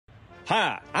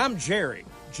Hi, I'm Jerry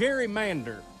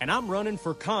Mander, and I'm running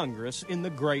for Congress in the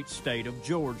great state of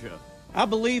Georgia. I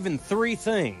believe in three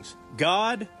things: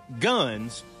 God,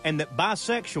 guns, and that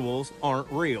bisexuals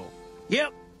aren't real.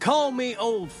 Yep, call me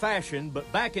old-fashioned, but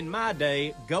back in my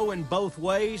day, going both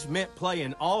ways meant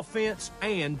playing offense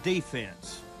and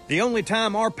defense. The only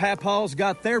time our papaws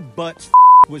got their butts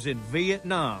was in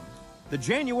Vietnam. The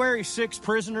January 6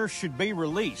 prisoners should be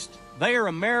released. They are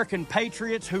American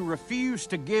patriots who refuse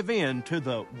to give in to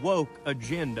the woke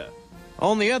agenda.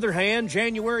 On the other hand,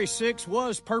 January 6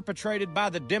 was perpetrated by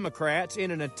the Democrats in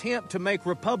an attempt to make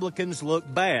Republicans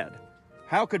look bad.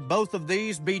 How could both of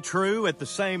these be true at the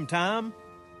same time?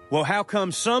 Well, how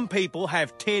come some people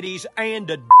have titties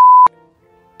and a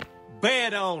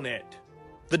bet on it?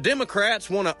 The Democrats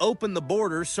want to open the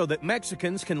borders so that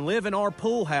Mexicans can live in our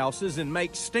pool houses and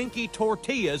make stinky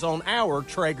tortillas on our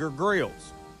Traeger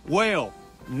grills. Well,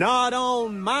 not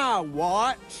on my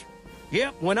watch.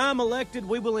 Yep, when I'm elected,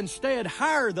 we will instead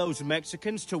hire those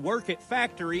Mexicans to work at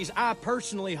factories I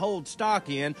personally hold stock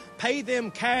in, pay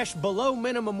them cash below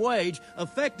minimum wage,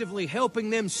 effectively helping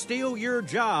them steal your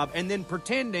job and then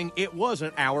pretending it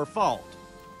wasn't our fault.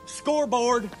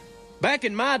 Scoreboard. Back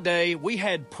in my day, we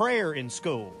had prayer in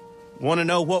school. Want to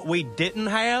know what we didn't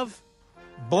have?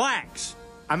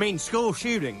 School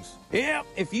shootings. Yep,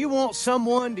 if you want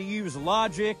someone to use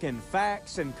logic and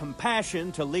facts and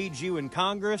compassion to lead you in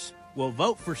Congress, well,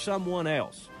 vote for someone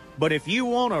else. But if you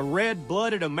want a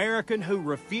red-blooded American who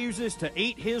refuses to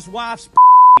eat his wife's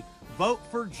vote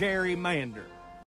for Jerry Mander.